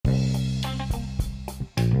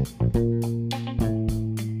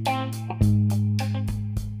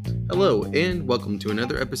Hello, and welcome to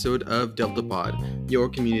another episode of Delta Pod, your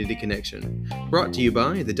community connection, brought to you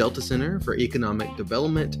by the Delta Center for Economic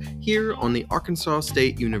Development here on the Arkansas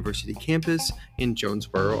State University campus in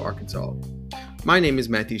Jonesboro, Arkansas. My name is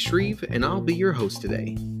Matthew Shreve, and I'll be your host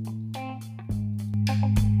today.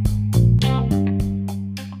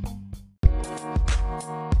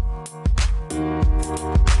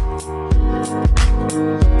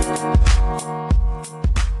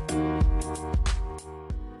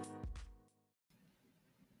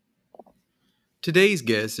 Today's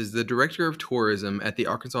guest is the Director of Tourism at the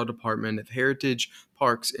Arkansas Department of Heritage,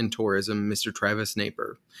 Parks, and Tourism, Mr. Travis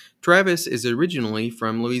Naper. Travis is originally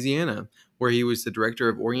from Louisiana, where he was the Director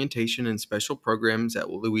of Orientation and Special Programs at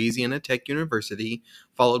Louisiana Tech University,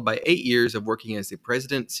 followed by 8 years of working as the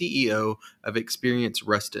President-CEO of Experience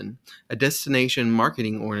Ruston, a destination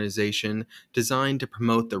marketing organization designed to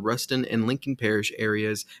promote the Ruston and Lincoln Parish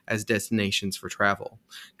areas as destinations for travel.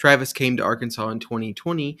 Travis came to Arkansas in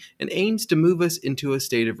 2020 and aims to move us into a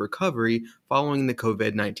state of recovery following the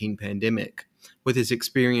COVID-19 pandemic. With his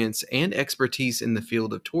experience and expertise in the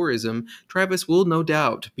field of tourism, Travis will no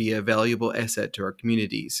doubt be a valuable asset to our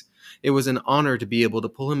communities. It was an honor to be able to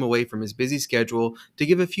pull him away from his busy schedule to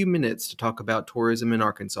give a few minutes to talk about tourism in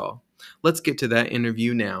Arkansas. Let's get to that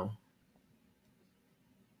interview now.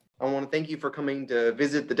 I want to thank you for coming to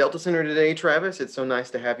visit the Delta Center today, Travis. It's so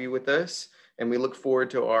nice to have you with us, and we look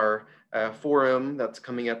forward to our forum that's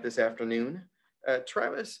coming up this afternoon.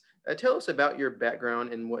 Travis, tell us about your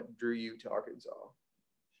background and what drew you to Arkansas.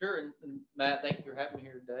 Sure, and Matt, thank you for having me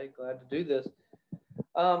here today. Glad to do this.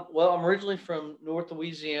 Well, I'm originally from North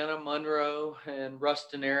Louisiana, Monroe and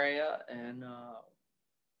Ruston area, and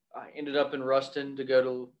I ended up in Ruston to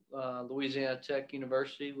go to Louisiana Tech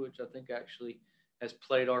University, which I think actually has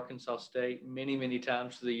played Arkansas State many, many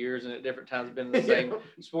times through the years, and at different times been in the same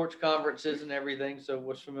sports conferences and everything, so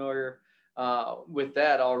was familiar with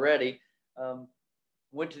that already.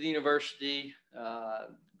 Went to the university,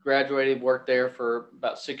 graduated, worked there for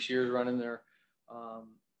about 6 years running their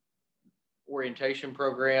orientation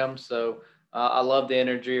program. So I love the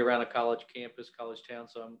energy around a college campus, college town.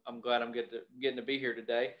 So I'm glad I'm getting to be here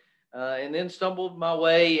today. And then stumbled my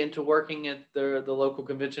way into working at the local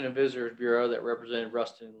Convention and Visitors Bureau that represented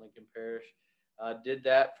Ruston and Lincoln Parish. Did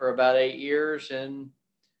that for about 8 years, and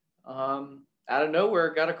out of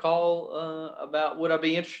nowhere got a call about would I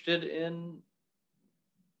be interested in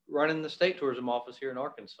running the state tourism office here in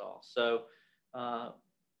Arkansas. So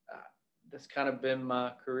that's kind of been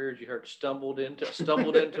my career, as you heard. Stumbled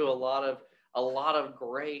into a lot of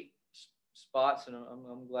great spots, and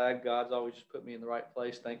I'm glad God's always just put me in the right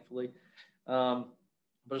place, thankfully. But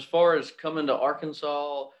as far as coming to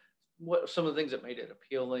Arkansas, what some of the things that made it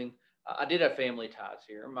appealing, I did have family ties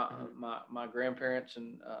here. My grandparents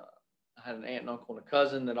and I had an aunt and uncle and a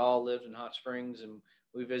cousin that all lived in Hot Springs, and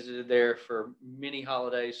we visited there for many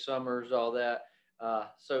holidays, summers, all that.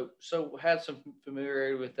 So had some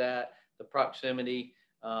familiarity with that, the proximity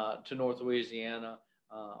to North Louisiana.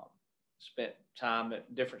 Spent time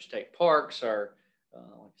at different state parks, or like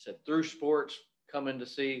I said, through sports, coming to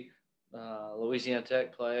see Louisiana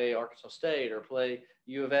Tech play Arkansas State or play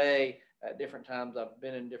U of A at different times. I've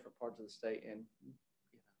been in different parts of the state, and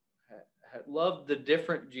loved the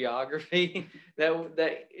different geography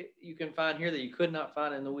that you can find here that you could not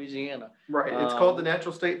find in Louisiana. Right. It's called the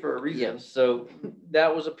natural state for a reason. Yes. So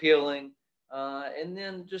that was appealing. And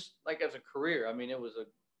then just like as a career, I mean, it was a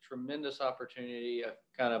tremendous opportunity,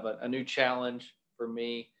 kind of a new challenge for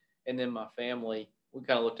me. And then my family, we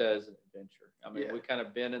kind of looked at it as an adventure. I mean, we kind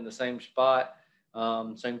of been in the same spot,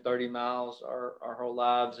 same 30 miles our whole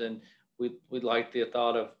lives. And we'd like the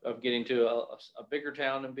thought of getting to a bigger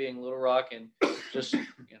town and being Little Rock, and just kind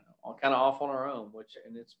of off on our own.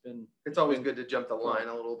 It's always good to jump the line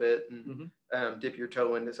a little bit and dip your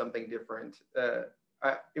toe into something different.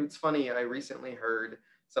 It's funny. I recently heard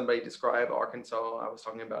somebody describe Arkansas. I was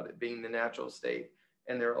talking about it being the natural state,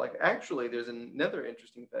 and they're like, actually, there's another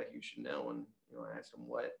interesting fact you should know. And I asked them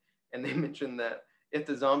what, and they mentioned that if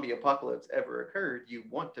the zombie apocalypse ever occurred, you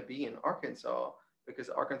want to be in Arkansas, because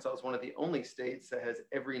Arkansas is one of the only states that has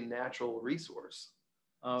every natural resource.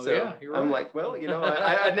 Oh, so yeah, you're right. I'm like, well,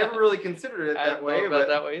 I never really considered it that way. But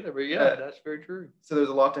that way either, but yeah, that's very true. So there's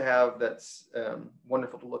a lot to have that's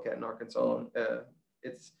wonderful to look at in Arkansas.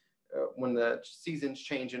 It's when the seasons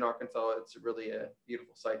change in Arkansas, it's really a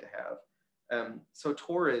beautiful sight to have. So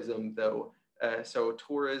tourism, though,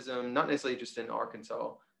 tourism, not necessarily just in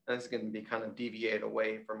Arkansas. This is going to be kind of deviate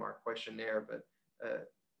away from our question there, but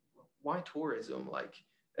why tourism? Like,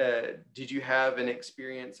 did you have an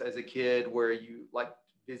experience as a kid where you liked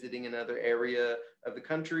visiting another area of the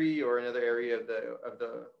country or another area of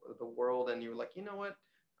the world, and you were like, you know what,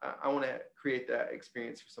 I want to create that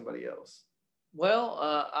experience for somebody else? Well,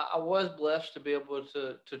 I was blessed to be able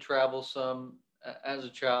to travel some as a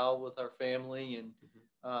child with our family, and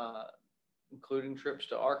uh, including trips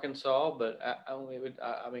to Arkansas. But I only would,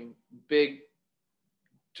 I mean, big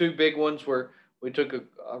two big ones were we took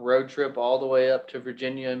a road trip all the way up to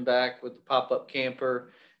Virginia and back with the pop up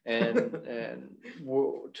camper, and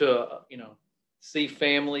to see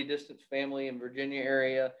family, distant family in Virginia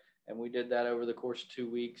area, and we did that over the course of 2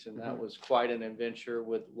 weeks, and that Mhm. was quite an adventure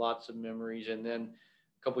with lots of memories. And then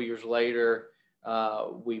a couple years later,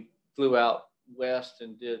 we flew out west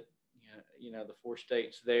and did the four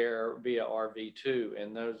states there via RV2,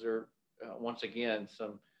 and those are once again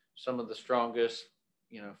some of the strongest,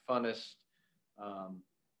 funnest um,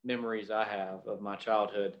 memories I have of my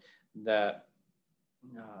childhood. That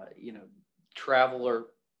uh, you know, travel or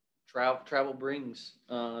travel brings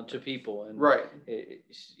to people, and Right.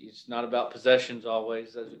 it's not about possessions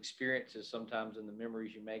always. Those experiences sometimes and the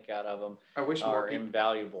memories you make out of them I wish more are people.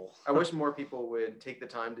 invaluable. I wish more people would take the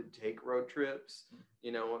time to take road trips.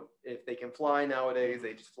 You know, if they can fly nowadays,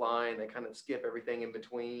 they just fly and they kind of skip everything in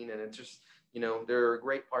between. And it's just, there are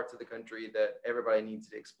great parts of the country that everybody needs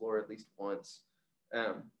to explore at least once.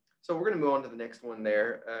 Um, so we're going to move on to the next one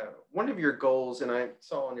there. One of your goals, and I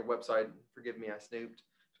saw on your website, forgive me, I snooped.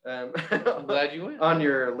 I'm glad you went. On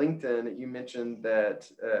your LinkedIn, you mentioned that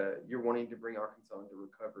you're wanting to bring Arkansas into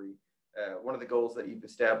recovery. One of the goals that you've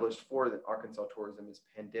established for the Arkansas tourism is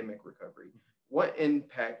pandemic recovery. What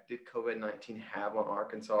impact did COVID-19 have on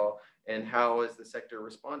Arkansas, and how is the sector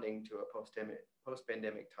responding to a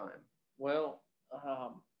post-pandemic time? Well,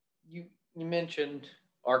 you mentioned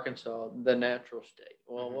Arkansas, the natural state.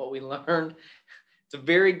 Well, Mhm. what we learned, it's a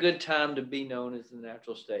very good time to be known as the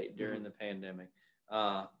natural state during the pandemic.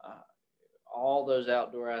 Uh, uh, all those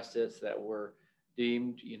outdoor assets that were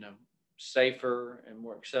deemed, safer and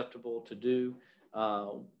more acceptable to do,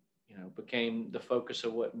 uh, became the focus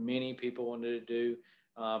of what many people wanted to do.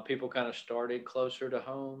 People kind of started closer to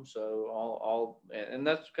home, so and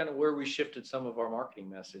that's kind of where we shifted some of our marketing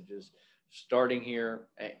messages. Starting here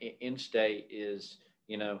in state is,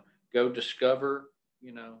 go discover,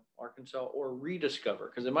 Arkansas, or rediscover,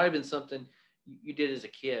 because it might have been something you did as a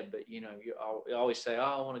kid, but you always say, "Oh,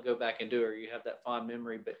 I want to go back and do it," or you have that fond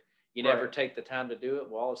memory, but you never Right. take the time to do it.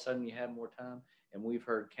 Well, all of a sudden you have more time, and we've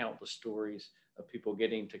heard countless stories of people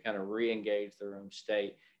getting to kind of re-engage their own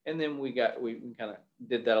state. And then we kind of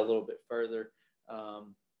did that a little bit further.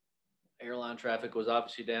 Um, Airline traffic was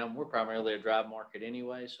obviously down. We're primarily a drive market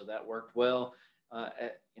anyway, so that worked well,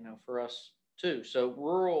 for us too. So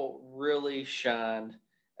rural really shined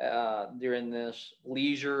during this.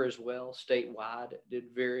 Leisure as well, statewide, did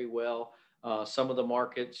very well. Some of the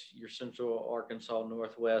markets, your central Arkansas,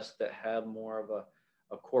 Northwest, that have more of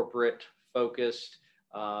a corporate focused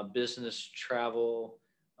business travel,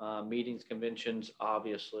 meetings, conventions,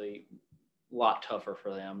 obviously a lot tougher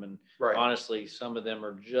for them. And Right. honestly, some of them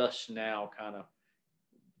are just now kind of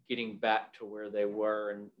getting back to where they were,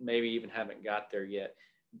 and maybe even haven't got there yet.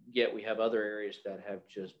 Yet we have other areas that have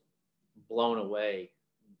just blown away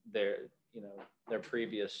their their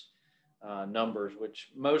previous numbers,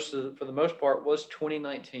 which for the most part was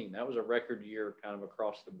 2019. That was a record year kind of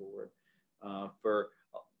across the board for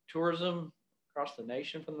tourism across the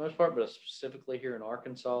nation for the most part, but specifically here in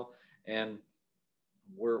Arkansas. And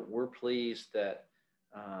we're pleased that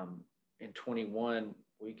in 21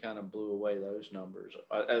 we kind of blew away those numbers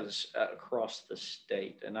as across the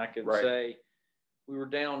state. And I could Right. say we were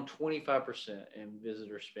down 25% in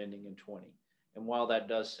visitor spending in 20. And while that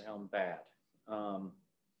does sound bad,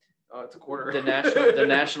 It's a quarter. the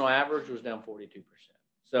national average was down 42%.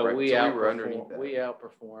 So Right, we so we were underneath outperformed. that. We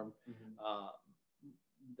outperformed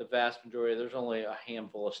the vast majority. There's only a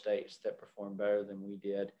handful of states that performed better than we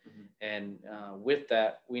did, and with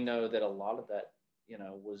that, we know that a lot of that,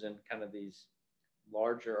 was in kind of these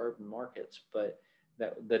larger urban markets. But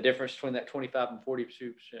that the difference between that 25 and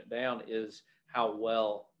 42% down is how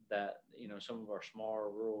well that some of our smaller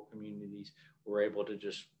rural communities were able to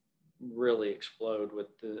just really explode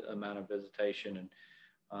with the amount of visitation.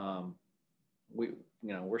 And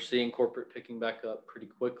we're seeing corporate picking back up pretty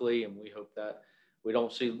quickly, and we hope that we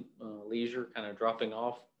don't see leisure kind of dropping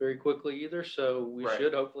off very quickly either. So we Right.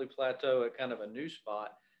 should hopefully plateau at kind of a new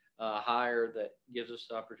spot higher that gives us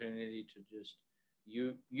the opportunity to just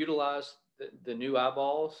utilize the new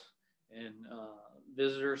eyeballs and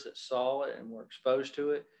visitors that saw it and were exposed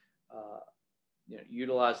to it.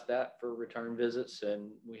 utilize that for return visits.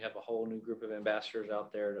 And we have a whole new group of ambassadors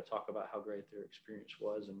out there to talk about how great their experience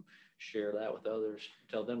was and share that with others,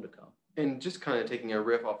 tell them to come. And just kind of taking a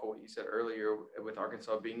riff off of what you said earlier with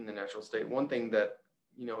Arkansas being the natural state, one thing that,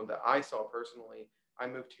 that I saw personally, I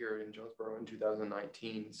moved here in Jonesboro in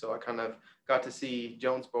 2019. So I kind of got to see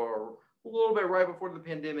Jonesboro a little bit right before the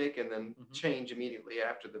pandemic and then change immediately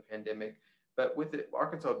after the pandemic. But with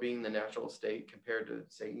Arkansas being the natural state compared to,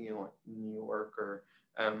 say, like New York or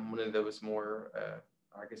one of those more,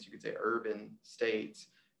 I guess you could say, urban states,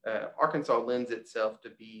 Arkansas lends itself to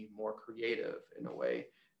be more creative in a way.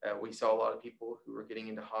 We saw a lot of people who were getting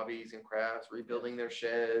into hobbies and crafts, rebuilding their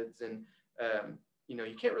sheds. And,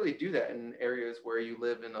 you can't really do that in areas where you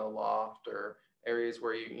live in a loft or areas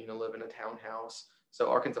where you live in a townhouse. So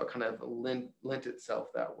Arkansas kind of lent itself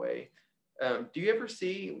that way. Do you ever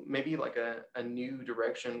see maybe like a new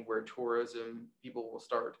direction where tourism people will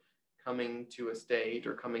start coming to a state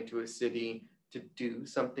or coming to a city to do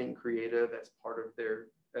something creative as part of their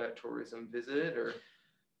tourism visit? Or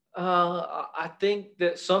I think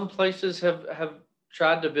that some places have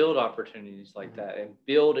tried to build opportunities like that and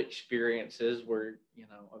build experiences where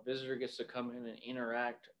a visitor gets to come in and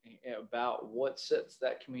interact about what sets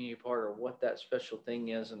that community apart or what that special thing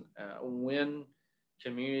is. And when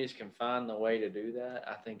communities can find the way to do that,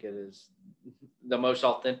 I think it is the most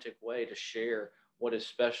authentic way to share what is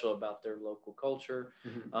special about their local culture,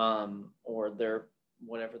 or their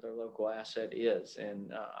whatever their local asset is.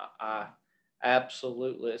 And I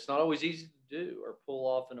absolutely, it's not always easy to do or pull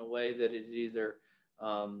off in a way that it either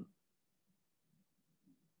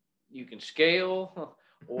you can scale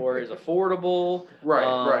or is affordable,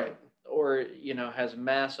 right, or has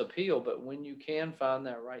mass appeal. But when you can find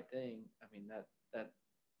that right thing, I mean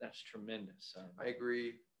that's tremendous. I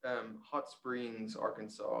agree. Hot Springs,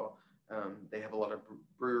 Arkansas, they have a lot of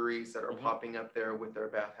breweries that are popping up there with their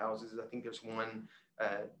bathhouses. I think there's one.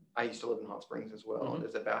 I used to live in Hot Springs as well.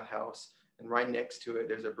 There's a bathhouse, and right next to it,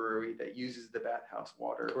 there's a brewery that uses the bathhouse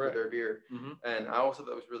water for their beer. And I also thought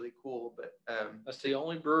that was really cool. But that's the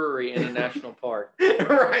only brewery in a national park,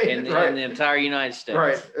 right, in the entire United States.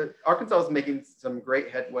 Right. Arkansas is making some great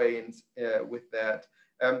headway with that.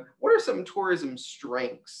 What are some tourism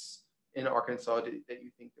strengths in Arkansas that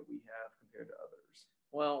you think that we have compared to others?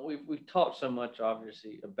 Well, we've talked so much,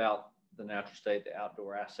 obviously, about the natural state, the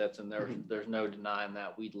outdoor assets, and there's no denying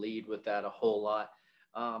that. We lead with that a whole lot.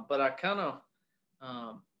 But I kind of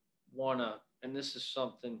want to, and this is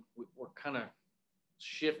something we're kind of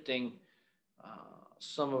shifting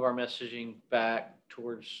some of our messaging back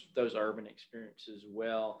towards those urban experiences as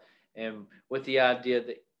well. And with the idea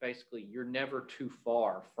that basically you're never too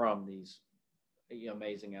far from these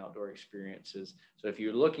amazing outdoor experiences. So if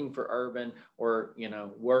you're looking for urban, or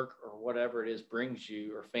work or whatever it is brings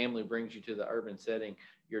you, or family brings you to the urban setting,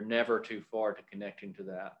 you're never too far to connecting to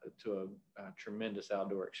a tremendous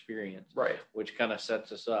outdoor experience, right? Which kind of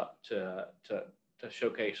sets us up to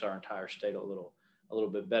showcase our entire state a little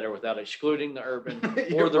bit better without excluding the urban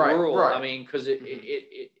or the rural. Right. I mean, because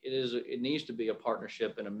it needs to be a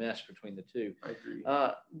partnership and a mesh between the two. I agree.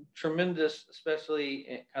 Tremendous,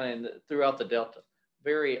 especially kind of throughout the Delta.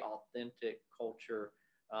 Very authentic culture,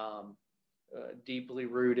 deeply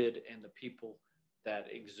rooted, and the people that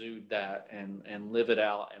exude that and live it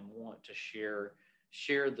out and want to share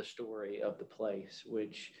the story of the place,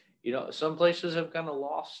 which some places have kind of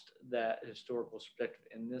lost that historical perspective,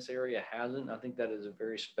 and this area hasn't. I think that is a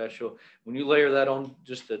very special, when you layer that on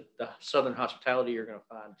just the Southern hospitality you're going to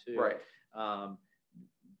find too, right?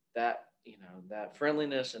 That that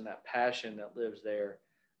friendliness and that passion that lives there,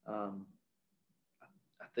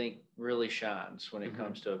 I think really shines when it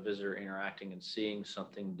comes to a visitor interacting and seeing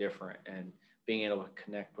something different and being able to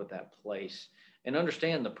connect with that place and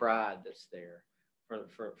understand the pride that's there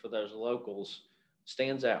for those locals.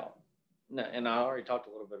 Stands out. And I already talked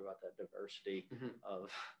a little bit about that diversity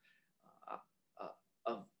of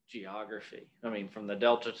geography. I mean, from the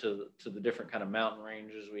Delta to the different kind of mountain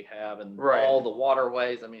ranges we have, and all the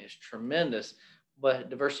waterways. I mean, it's tremendous, but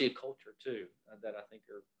diversity of culture too, that I think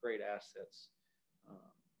are great assets.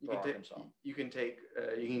 You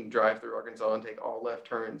can drive through Arkansas and take all left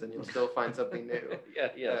turns, and you'll still find something new.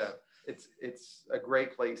 Yes. It's a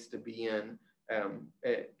great place to be in,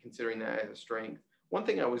 considering that as a strength. One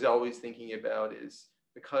thing I was always thinking about is,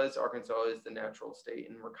 because Arkansas is the natural state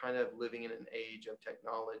and we're kind of living in an age of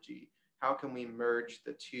technology, how can we merge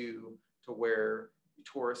the two to where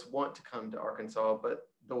tourists want to come to Arkansas, but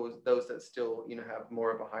those that still have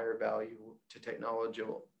more of a higher value to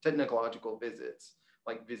technological visits,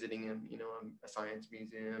 like visiting a science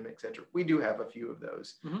museum, etc. We do have a few of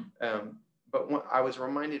those, I was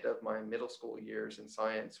reminded of my middle school years in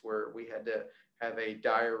science, where we had to have a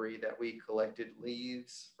diary that we collected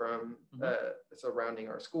leaves from surrounding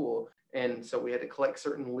our school, and so we had to collect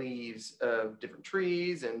certain leaves of different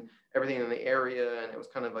trees and everything in the area, and it was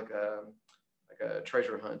kind of like a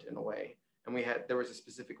treasure hunt in a way. And there was a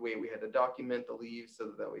specific way we had to document the leaves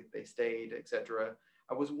so that they stayed, etc.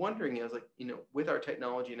 I was wondering, I was like, with our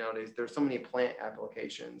technology nowadays, there's so many plant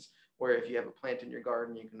applications where if you have a plant in your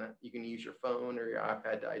garden, you can use your phone or your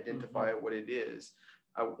iPad to identify what it is.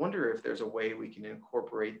 I wonder if there's a way we can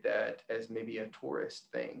incorporate that as maybe a tourist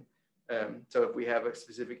thing. So if we have a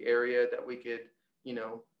specific area that we could,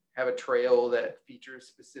 have a trail that features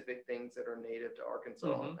specific things that are native to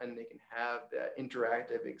Arkansas, and they can have that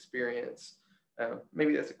interactive experience.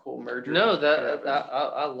 Maybe that's a cool merger. No,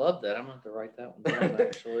 I love that. I'm gonna have to write that one down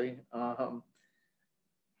actually.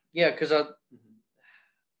 Yeah, because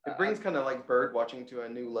it brings kind of like bird watching to a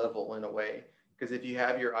new level in a way. Because if you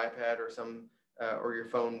have your iPad or or your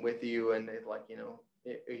phone with you, and it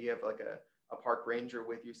you have like a park ranger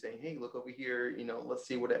with you saying, "Hey, look over here. Let's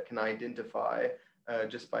see what it can identify."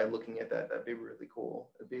 Just by looking at that, that'd be really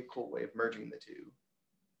cool. It'd be a cool way of merging the two.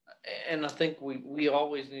 And I think we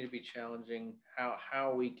always need to be challenging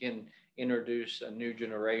how we can introduce a new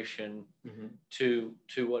generation to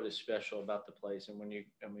what is special about the place. And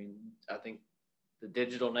I think the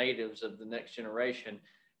digital natives of the next generation,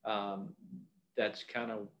 that's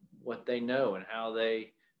kind of what they know and how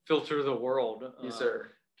they filter the world. Yes,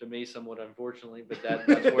 sir. To me, somewhat unfortunately, but that's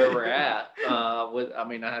where we're at. I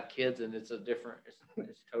have kids, and it's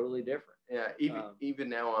totally different. Yeah, even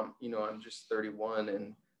now, I'm just 31,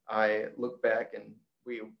 and I look back, and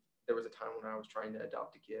there was a time when I was trying to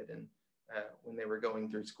adopt a kid, and when they were going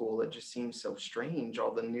through school, it just seems so strange,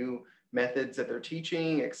 all the new methods that they're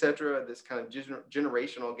teaching, etc. This kind of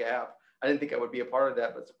generational gap. I didn't think I would be a part of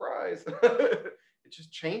that, but surprise, it's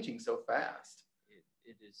just changing so fast.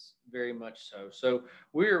 It is very much so. So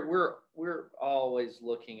we're always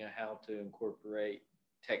looking at how to incorporate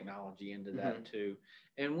technology into that too.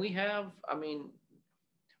 And we have, when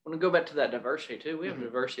we go back to that diversity too, we have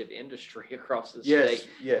diversity of industry across the state.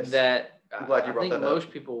 Yes. That I'm glad you brought that up.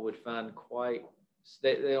 Most people would find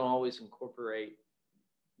they don't always incorporate,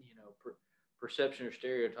 perception or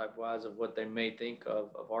stereotype wise of what they may think of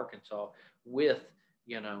Arkansas with,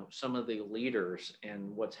 some of the leaders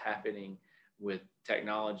and what's happening with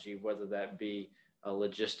technology, whether that be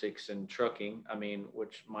logistics and trucking,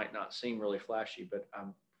 which might not seem really flashy, but I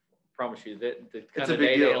promise you that the kind of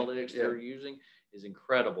data analytics they're using is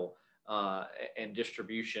incredible, and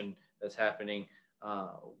distribution that's happening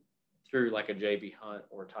through like a JB Hunt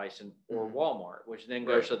or Tyson or Walmart, which then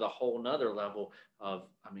goes to the whole nother level of,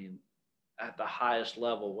 at the highest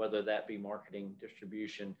level, whether that be marketing,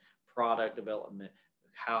 distribution, product development,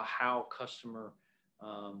 how customer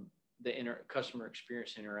customer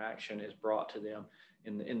experience interaction is brought to them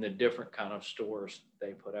in the different kind of stores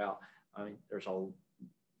they put out.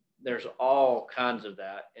 There's all kinds of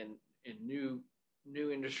that, and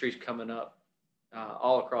new industries coming up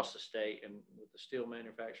all across the state, and with the steel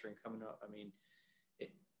manufacturing coming up.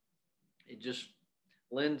 It just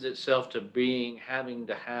lends itself to having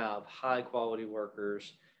to have high quality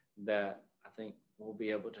workers that I think will be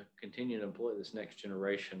able to continue to employ this next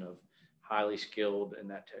generation of highly skilled in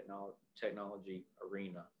that technology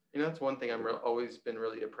arena. That's one thing I've always been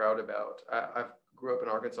really proud about. I grew up in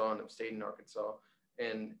Arkansas and have stayed in Arkansas,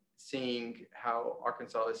 and seeing how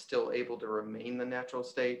Arkansas is still able to remain the natural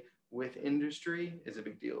state with industry is a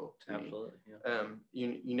big deal to me. Absolutely. Yeah.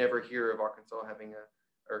 You never hear of Arkansas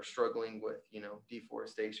or struggling with,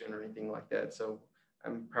 deforestation or anything like that. So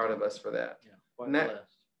I'm proud of us for that. Yeah, quite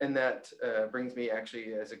blessed. And that brings me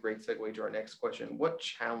actually as a great segue to our next question. What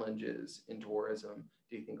challenges in tourism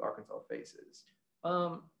do you think Arkansas faces?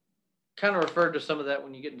 Kind of referred to some of that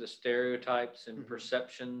when you get into stereotypes and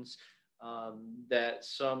perceptions that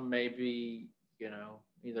some may be,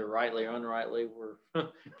 either rightly or unrightly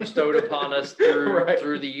were bestowed upon us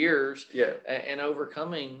through the years, and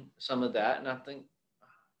overcoming some of that. And I think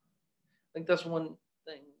that's one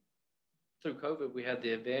thing through COVID we had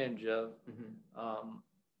the advantage of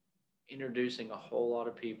introducing a whole lot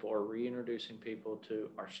of people, or reintroducing people to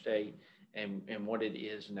our state and what it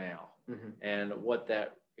is now, and what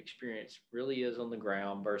that experience really is on the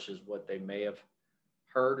ground versus what they may have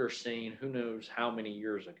heard or seen who knows how many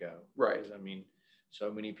years ago. Right. So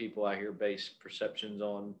many people out here base perceptions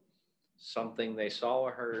on something they saw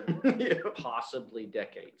or heard possibly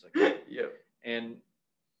decades ago. Yep. And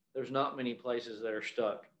there's not many places that are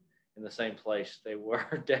stuck in the same place they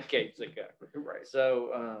were decades ago. Right.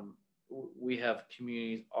 So we have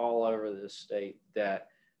communities all over this state that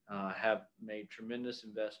have made tremendous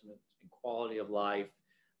investments in quality of life.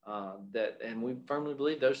 And we firmly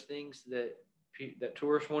believe those things that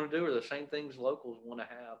tourists want to do are the same things locals want to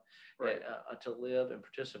have Right. to live and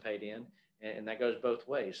participate in, and that goes both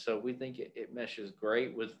ways. So we think it meshes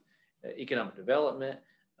great with economic development,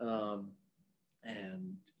 um,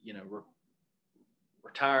 and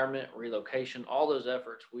retirement, relocation, all those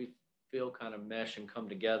efforts we feel kind of mesh and come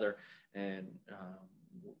together, and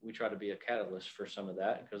we try to be a catalyst for some of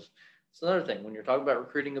that because it's another thing when you're talking about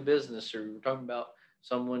recruiting a business or you're talking about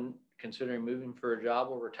someone considering moving for a job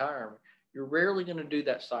or retirement, you're rarely going to do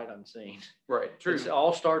that sight unseen. Right. True. It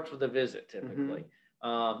all starts with a visit typically.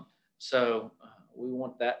 So we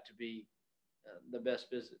want that to be the best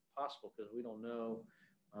visit possible because we don't know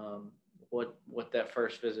what that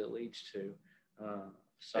first visit leads to.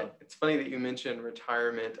 So it's funny that you mentioned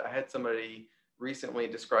retirement. I had somebody recently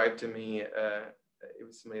describe to me, it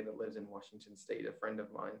was somebody that lives in Washington State, a friend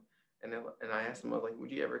of mine. And I asked them, I was like,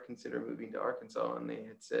 would you ever consider moving to Arkansas? And they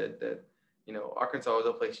had said that, Arkansas is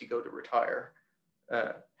a place you go to retire.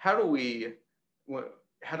 How do we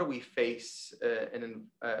face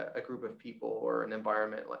a group of people or an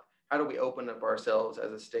environment? Like, how do we open up ourselves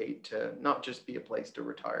as a state to not just be a place to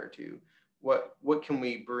retire to? What can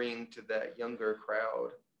we bring to that younger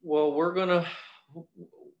crowd? Well,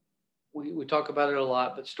 we talk about it a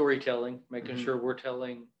lot, but storytelling, making sure we're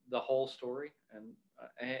telling the whole story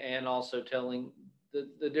and also telling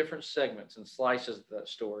the different segments and slices of that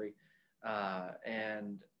story.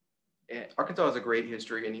 And Arkansas has a great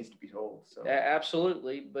history and needs to be told. So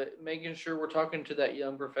absolutely, but making sure we're talking to that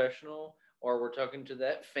young professional or we're talking to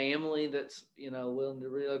that family that's willing to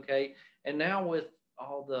relocate. And now with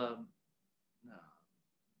all the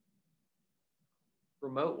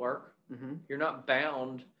remote work, you're not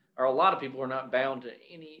bound, or a lot of people are not bound to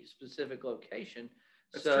any specific location.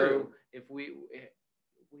 That's so true. If we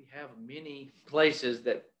have many places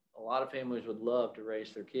that a lot of families would love to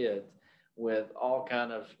raise their kids with all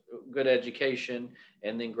kind of good education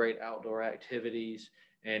and then great outdoor activities,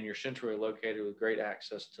 and you're centrally located with great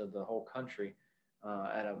access to the whole country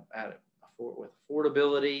with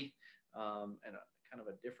affordability and kind of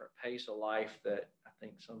a different pace of life that I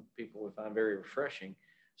think some people would find very refreshing.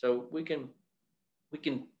 So we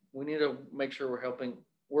need to make sure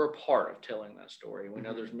we're a part of telling that story. We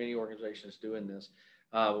know there's many organizations doing this,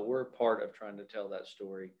 but we're a part of trying to tell that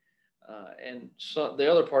story. And so the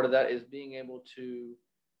other part of that is being able to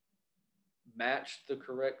match the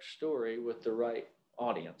correct story with the right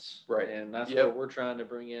audience. Right. And that's where we're trying to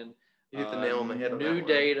bring in you hit the nail on the head. New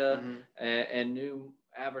data and new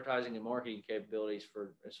advertising and marketing capabilities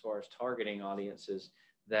for as far as targeting audiences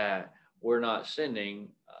that we're not sending,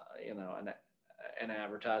 an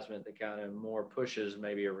advertisement that kind of more pushes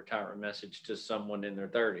maybe a retirement message to someone in their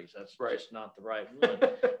 30s. That's just not the right one.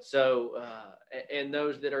 So, and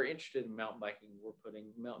those that are interested in mountain biking, we're putting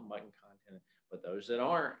mountain biking content. But those that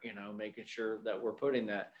aren't, making sure that we're putting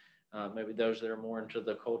that. Maybe those that are more into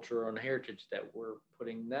the culture and heritage, that we're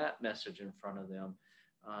putting that message in front of them.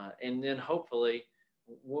 And then hopefully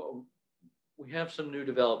we have some new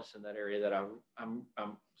developments in that area that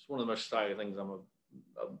it's one of the most exciting things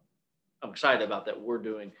I'm excited about that we're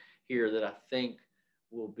doing here that I think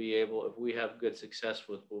we'll be able, if we have good success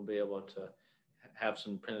with, we'll be able to have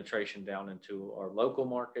some penetration down into our local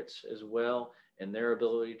markets as well and their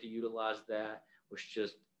ability to utilize that,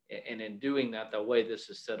 and in doing that, the way this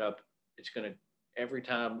is set up, it's going to, every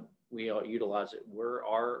time we utilize it,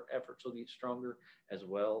 our efforts will get stronger as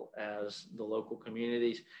well as the local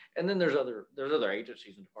communities. And then there's other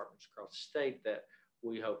agencies and departments across the state that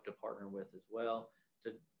we hope to partner with as well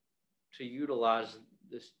to utilize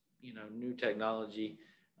this, new technology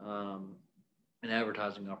and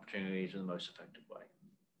advertising opportunities in the most effective way.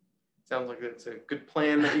 Sounds like it's a good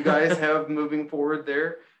plan that you guys have moving forward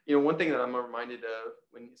there. One thing that I'm reminded of,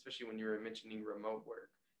 especially when you were mentioning remote work,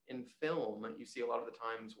 in film, you see a lot of the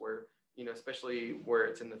times where, especially where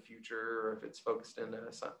it's in the future or if it's focused in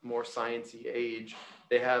a more sciencey age,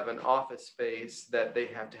 they have an office space that they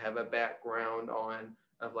have to have a background on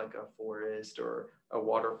of like a forest or a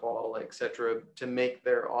waterfall, etc., to make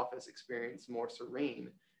their office experience more serene.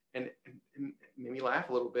 And it made me laugh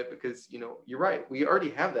a little bit because, you're right. We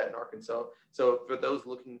already have that in Arkansas. So for those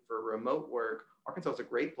looking for remote work, Arkansas is a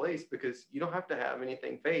great place because you don't have to have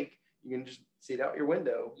anything fake. You can just see it out your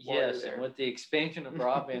window. Yes, and with the expansion of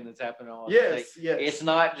broadband that's happening all yes, it's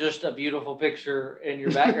not just a beautiful picture in your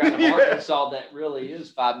background of Arkansas that really is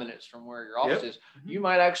 5 minutes from where your office is. You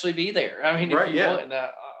might actually be there. I mean, if you want,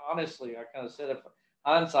 honestly, I kind of said,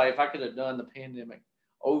 if I could have done the pandemic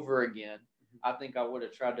over again, I think I would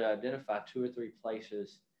have tried to identify 2 or 3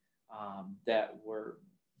 places that were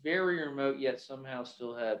very remote, yet somehow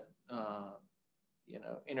still had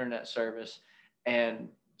internet service, and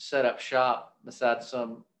set up shop beside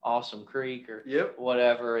some awesome creek or Yep.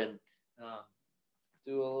 whatever, and uh,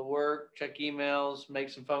 do a little work, check emails, make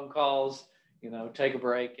some phone calls, take a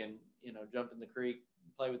break, and jump in the creek,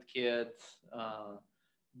 play with the kids,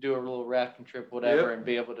 do a little rafting trip, whatever, Yep. and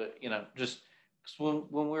be able to just 'cause when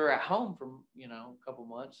we were at home for a couple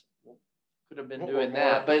months, well, could have been doing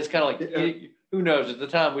that, but it's kind of like who knows? At the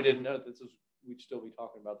time, we didn't know this was. We'd still be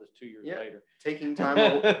talking about this 2 years later. Taking time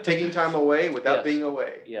away without Yes. being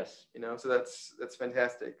away. Yes. So that's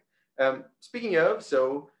fantastic. Speaking of,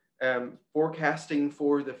 forecasting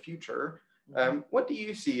for the future, what do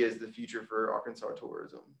you see as the future for Arkansas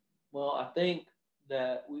tourism? Well, I think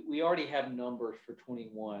that we already have numbers for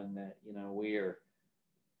 21 that we're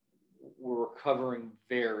recovering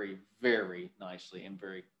very, very nicely and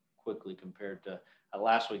very quickly compared to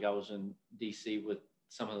last week. I was in DC with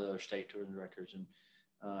some of the other state tourism directors,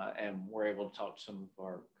 and we're able to talk to some of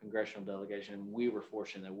our congressional delegation. And we were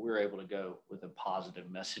fortunate that we're able to go with a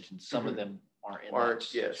positive message, and some of them aren't in that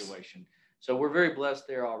situation. So we're very blessed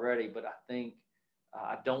there already. But I think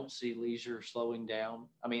I don't see leisure slowing down.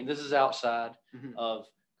 I mean, this is outside of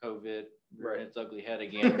COVID rearing its ugly head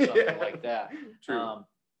again or something like that. True.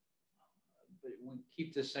 But we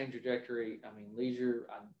keep this same trajectory. I mean, leisure,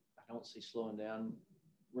 I don't see slowing down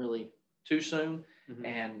really too soon.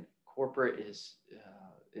 And corporate is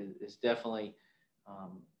definitely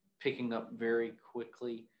picking up very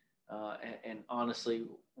quickly. And honestly,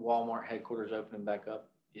 Walmart headquarters opening back up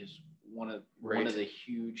is one of the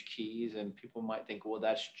huge keys. And people might think, well,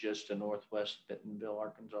 that's just a Northwest Bentonville,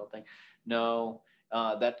 Arkansas thing. No,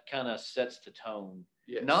 that kind of sets the tone.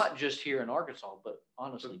 Yes. Not just here in Arkansas, but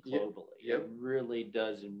honestly globally. It really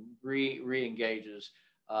does, and re-engages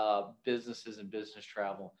businesses and business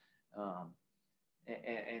travel.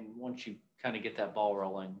 And once you kind of get that ball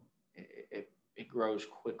rolling, it grows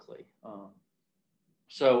quickly.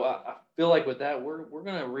 So I feel like with that, we're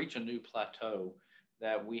going to reach a new plateau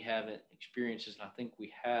that we haven't experienced. And I think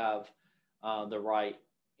we have the right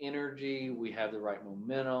energy, we have the right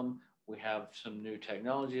momentum, we have some new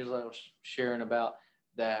technologies I was sharing about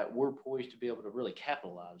that we're poised to be able to really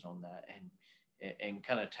capitalize on that and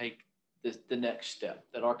kind of take the next step.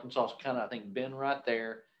 That Arkansas's kind of, I think, been right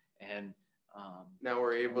there, and now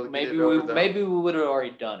we're able to maybe we would have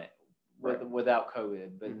already done it without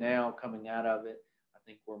COVID, but now coming out of it, I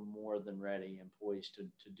think we're more than ready and poised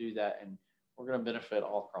to do that, and we're going to benefit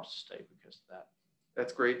all across the state because of that.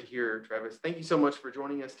 That's great to hear, Travis. Thank you so much for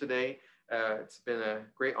joining us today. It's been a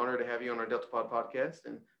great honor to have you on our Delta Pod podcast,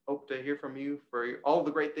 and hope to hear from you for all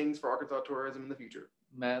the great things for Arkansas tourism in the future.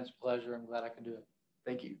 Matt, it's a pleasure. I'm glad I could do it.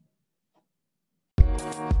 Thank you.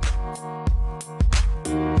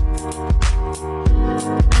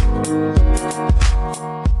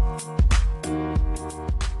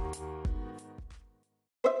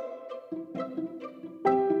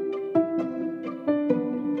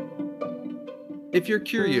 If you're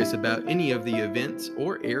curious about any of the events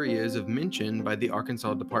or areas of mention by the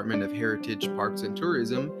Arkansas Department of Heritage, Parks, and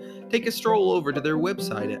Tourism, take a stroll over to their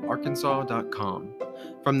website at arkansas.com.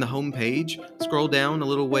 From the homepage, scroll down a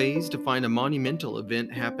little ways to find a monumental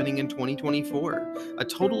event happening in 2024, a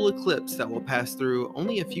total eclipse that will pass through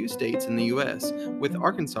only a few states in the U.S., with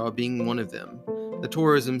Arkansas being one of them. The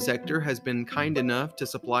tourism sector has been kind enough to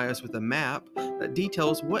supply us with a map that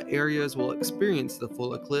details what areas will experience the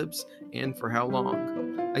full eclipse and for how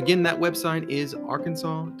long. Again, that website is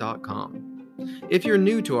arkansas.com. If you're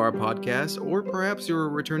new to our podcast, or perhaps you're a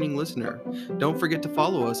returning listener, don't forget to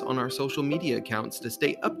follow us on our social media accounts to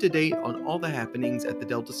stay up to date on all the happenings at the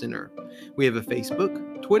Delta Center. We have a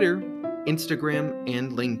Facebook, Twitter, Instagram,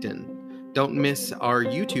 and LinkedIn. Don't miss our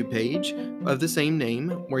YouTube page of the same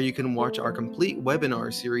name, where you can watch our complete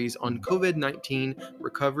webinar series on COVID-19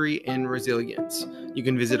 recovery and resilience. You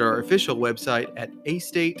can visit our official website at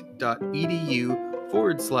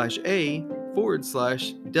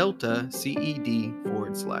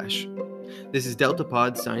astate.edu/a/delta-ced/. This is Delta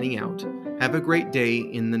Pod signing out. Have a great day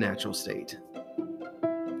in the natural state.